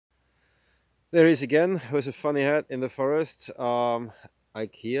There is again, with a funny hat in the forest.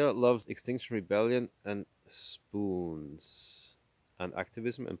 IKEA loves Extinction Rebellion and spoons and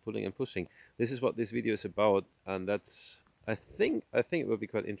activism and pulling and pushing. This is what this video is about, and that's I think it will be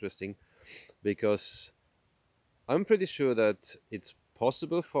quite interesting because I'm pretty sure that it's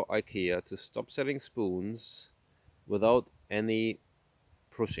possible for IKEA to stop selling spoons without any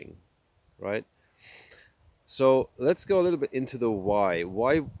pushing, right? So let's go a little bit into the why.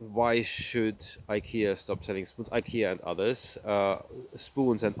 Why should IKEA stop selling spoons? IKEA and others,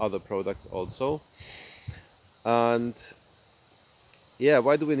 spoons and other products also. And yeah,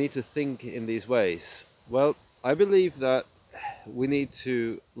 why do we need to think in these ways? Well, I believe that we need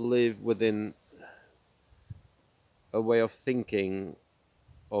to live within a way of thinking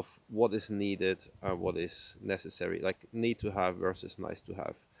of what is needed and what is necessary, like need to have versus nice to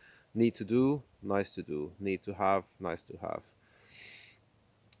have. Need to do, nice to do. Need to have, nice to have.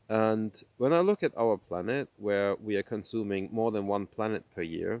 And when I look at our planet, where we are consuming more than one planet per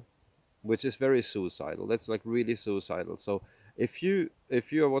year, which is very suicidal, that's like really suicidal. So if you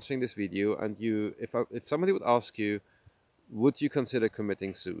are watching this video and if somebody would ask you, would you consider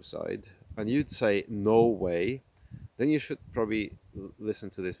committing suicide, and you'd say no way, then you should probably listen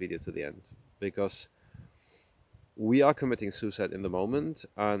to this video to the end, because we are committing suicide in the moment,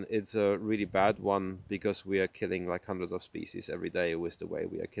 and it's a really bad one because we are killing like hundreds of species every day with the way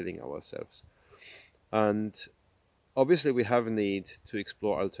we are killing ourselves. And obviously we have a need to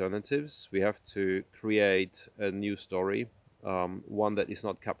explore alternatives. We have to create a new story, one that is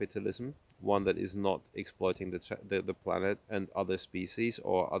not capitalism, one that is not exploiting the planet and other species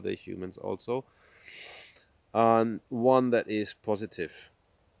or other humans also, and one that is positive,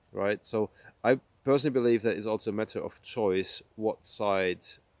 right? So I personally believe that it's also a matter of choice. What side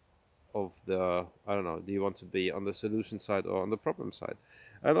of the, I don't know, do you want to be on the solution side or on the problem side?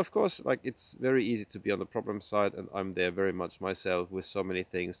 And of course, like, it's very easy to be on the problem side, and I'm there very much myself with so many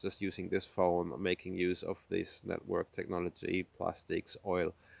things, just using this phone, making use of this network technology, plastics,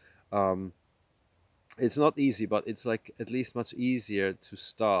 oil. Um, it's not easy, but it's like at least much easier to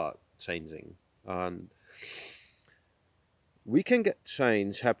start changing. And we can get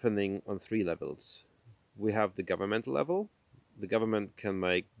change happening on three levels. We have the governmental level. The government can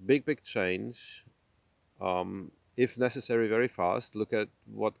make big change, if necessary, very fast. Look at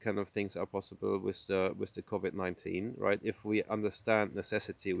what kind of things are possible with the COVID-19, right? If we understand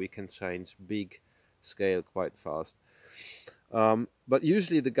necessity, we can change big scale quite fast. But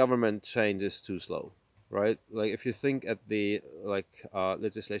usually the government change is too slow, right? Like if you think at the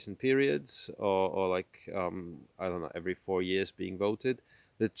legislation periods, or like I don't know, every 4 years being voted,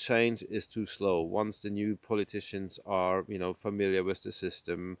 the change is too slow. Once the new politicians are, familiar with the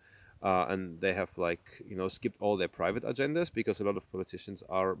system, and they have, like, skipped all their private agendas, because a lot of politicians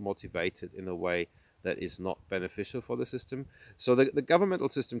are motivated in a way that is not beneficial for the system. So the governmental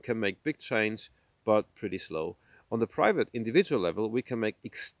system can make big change, but pretty slow. On the private individual level, we can make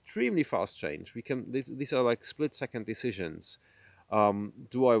extremely fast change. These are like split-second decisions.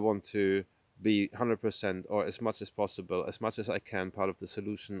 Do I want to be 100%, or as much as possible, as much as I can, part of the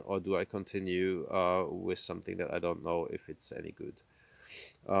solution, or do I continue with something that I don't know if it's any good?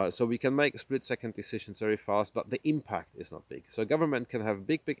 So we can make split-second decisions very fast, but the impact is not big. So government can have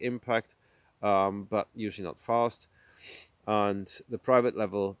big impact, but usually not fast. And the private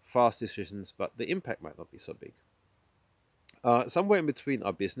level, fast decisions, but the impact might not be so big. Somewhere in between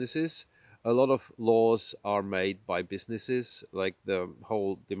are businesses. A lot of laws are made by businesses. Like the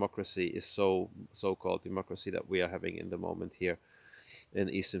whole democracy is so-called democracy that we are having in the moment here in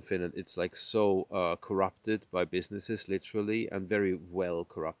Eastern Finland. It's like so corrupted by businesses, literally, and very well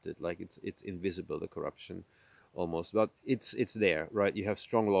corrupted. Like it's invisible, the corruption, almost, but it's there, right? You have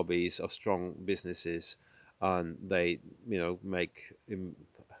strong lobbies of strong businesses, and they make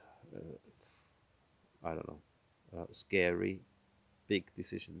I don't know, scary big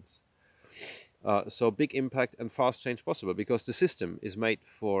decisions. So big impact and fast change possible, because the system is made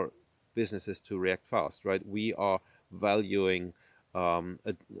for businesses to react fast, right? We are valuing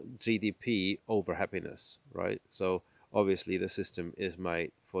a GDP over happiness, right? So obviously the system is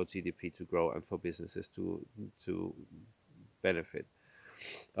made for GDP to grow and for businesses to benefit.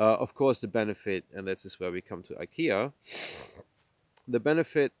 Of course, the benefit, and this is where we come to IKEA. The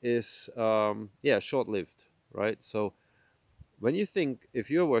benefit is short-lived, right? So when you think, if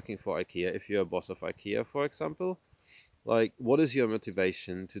you're working for IKEA, if you're a boss of IKEA, for example, like, what is your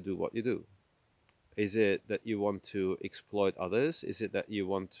motivation to do what you do? Is it that you want to exploit others? Is it that you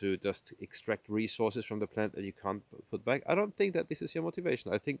want to just extract resources from the planet that you can't put back? I don't think that this is your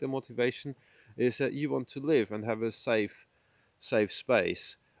motivation. I think the motivation is that you want to live and have a safe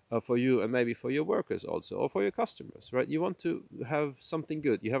space, for you and maybe for your workers also, or for your customers, right? You want to have something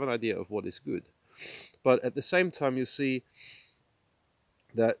good. You have an idea of what is good. But at the same time, you see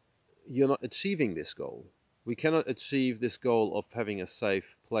that you're not achieving this goal. We cannot achieve this goal of having a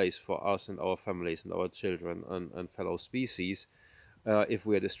safe place for us and our families and our children and fellow species if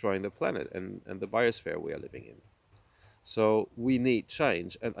we are destroying the planet and the biosphere we are living in. So we need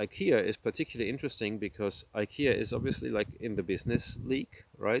change. And IKEA is particularly interesting because IKEA is obviously like in the business league,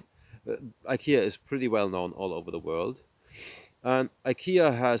 right? IKEA is pretty well known all over the world. And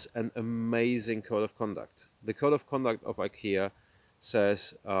IKEA has an amazing code of conduct. The code of conduct of IKEA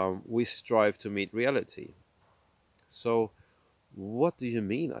says we strive to meet reality. So what do you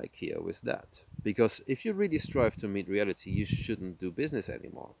mean, IKEA, with that? Because if you really strive to meet reality, you shouldn't do business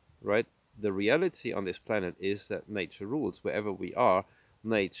anymore, right? The reality on this planet is that nature rules. Wherever we are,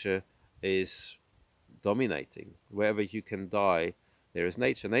 nature is dominating. Wherever you can die, there is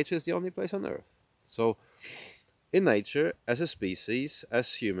nature. Nature is the only place on Earth. So in nature, as a species,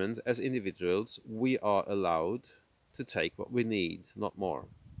 as humans, as individuals, we are allowed to take what we need, not more.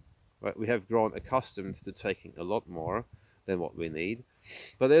 Right? We have grown accustomed to taking a lot more than what we need.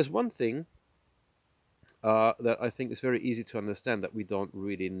 But there's one thing that I think is very easy to understand, that we don't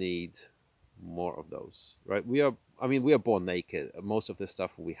really need more of those, right? We are born naked. Most of the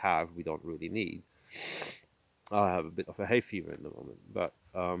stuff we have, we don't really need. I have a bit of a hay fever in the moment, but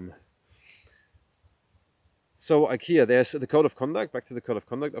so IKEA, there's the code of conduct. Back to the code of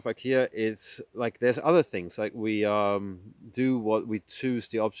conduct of IKEA, it's like there's other things like we do what we choose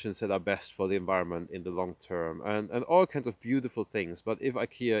the options that are best for the environment in the long term, and all kinds of beautiful things. But if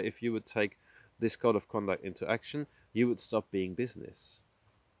IKEA, if you would take this code of conduct into action, you would stop being business.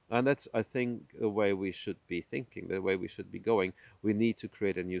 And that's, I think, the way we should be thinking, the way we should be going. We need to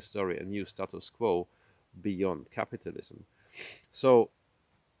create a new story, a new status quo beyond capitalism. So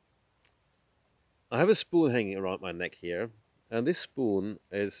I have a spoon hanging around my neck here, and this spoon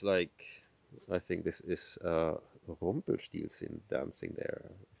is like, I think this is Rumpelstiltskin dancing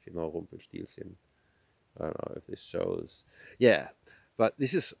there, if you know Rumpelstiltskin. I don't know if this shows. Yeah, but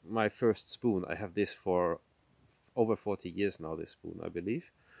this is my first spoon. I have this for over 40 years now, this spoon, I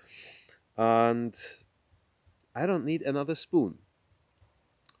believe. And I don't need another spoon,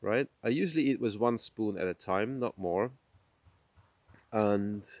 right? I usually eat with one spoon at a time, not more.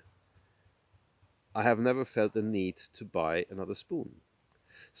 And I have never felt the need to buy another spoon.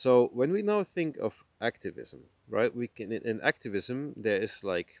 So when we now think of activism, right? We can, in activism, there is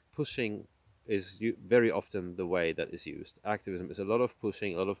like pushing is very often the way that is used. Activism is a lot of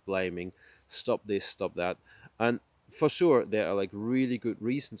pushing, a lot of blaming, stop this, stop that. And for sure, there are like really good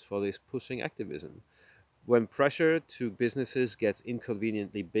reasons for this pushing activism. When pressure to businesses gets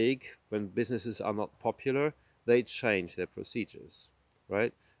inconveniently big, when businesses are not popular, they change their procedures,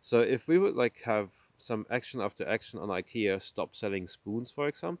 right? So if we would like have some action after action on IKEA, stop selling spoons, for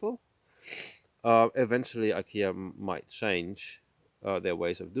example, eventually IKEA might change their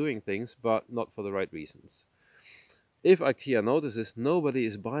ways of doing things, but not for the right reasons. If IKEA notices nobody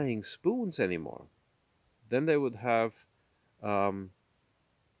is buying spoons anymore, then they would have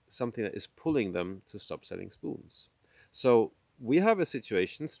something that is pulling them to stop selling spoons. So we have a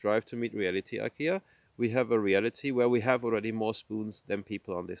situation, strive to meet reality, IKEA. We have a reality where we have already more spoons than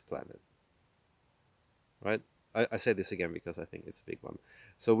people on this planet. Right? I say this again because I think it's a big one.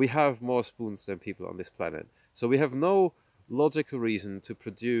 So we have more spoons than people on this planet. So we have no logical reason to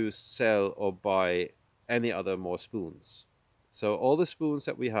produce, sell, or buy any other more spoons. So all the spoons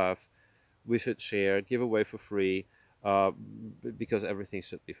that we have, we should share, give away for free, because everything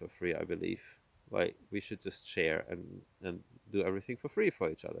should be for free, I believe. Like we should just share and do everything for free for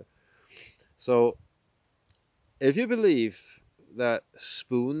each other. So if you believe that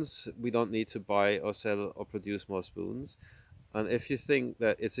spoons, we don't need to buy or sell or produce more spoons, and if you think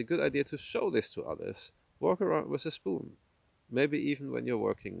that it's a good idea to show this to others, walk around with a spoon. Maybe even when you're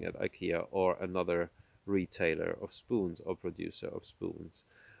working at IKEA or another retailer of spoons or producer of spoons,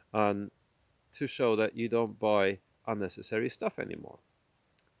 and to show that you don't buy unnecessary stuff anymore.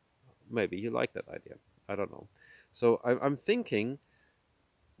 Maybe you like that idea. I don't know. So I'm thinking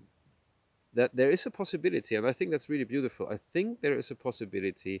that there is a possibility, and I think that's really beautiful. I think there is a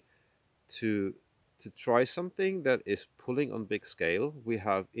possibility to try something that is pulling on big scale. We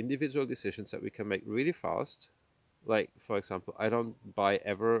have individual decisions that we can make really fast. Like, for example, I don't buy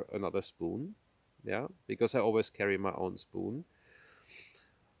ever another spoon, yeah, because I always carry my own spoon.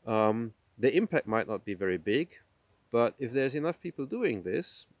 The impact might not be very big, but if there's enough people doing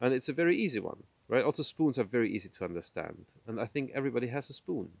this, and it's a very easy one, right? Also, spoons are very easy to understand, and I think everybody has a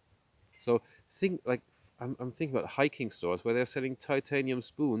spoon. So think like I'm thinking about hiking stores where they're selling titanium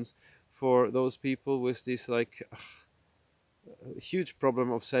spoons for those people with this like huge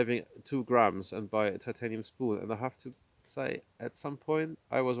problem of saving 2 grams and buy a titanium spoon. And I have to say, at some point,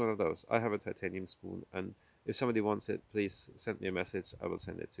 I was one of those. I have a titanium spoon, and if somebody wants it, please send me a message. I will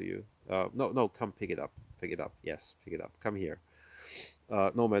send it to you. No, no, come pick it up. Pick it up. Yes, pick it up. Come here.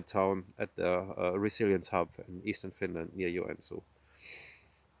 Nomad Town at the Resilience Hub in Eastern Finland near Joensuu.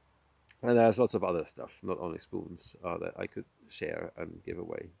 And there's lots of other stuff, not only spoons, that I could share and give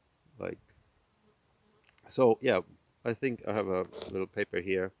away. Like, so yeah, I think I have a little paper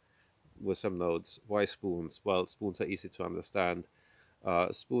here with some notes. Why spoons? Well, spoons are easy to understand.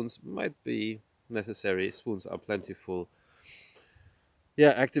 Spoons might be necessary. Spoons are plentiful. Yeah,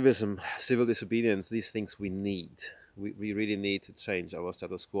 activism, civil disobedience, these things we need. We really need to change our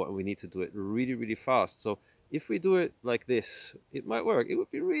status quo, and we need to do it really, really fast. So if we do it like this, it might work. It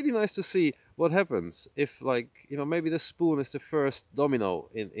would be really nice to see what happens if, like, maybe the spoon is the first domino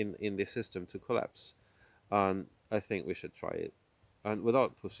in the system to collapse. And I think we should try it. And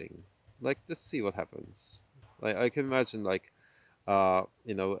without pushing, like, just see what happens. Like, I can imagine, like, a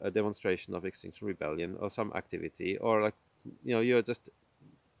demonstration of Extinction Rebellion or some activity, or like, you're just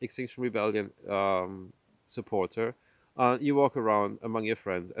Extinction Rebellion supporter. You walk around among your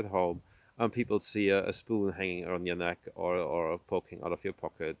friends at home, and people see a spoon hanging around your neck, or poking out of your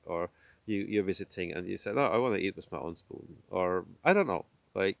pocket, or you're visiting and you say, "No, I want to eat with my own spoon," or I don't know.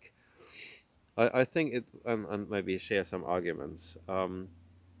 Like, I think it, and maybe share some arguments.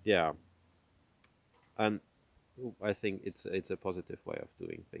 Yeah, and I think it's a positive way of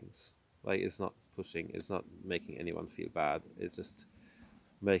doing things. Like, it's not pushing, it's not making anyone feel bad. It's just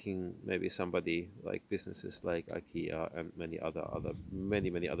making maybe somebody, like businesses like IKEA and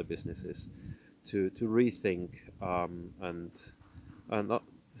many other businesses, to rethink, and not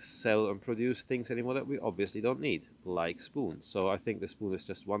sell and produce things anymore that we obviously don't need, like spoons. So I think the spoon is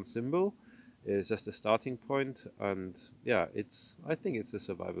just one symbol, it's just a starting point, and yeah, I think it's a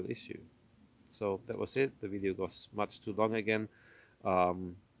survival issue. So that was it. The video goes much too long again.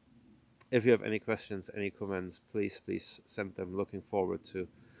 Um, if you have any questions, any comments, please send them. Looking forward to.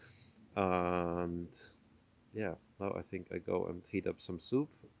 And yeah, now I think I go and heat up some soup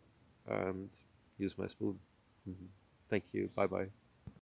and use my spoon. Thank you. Bye bye.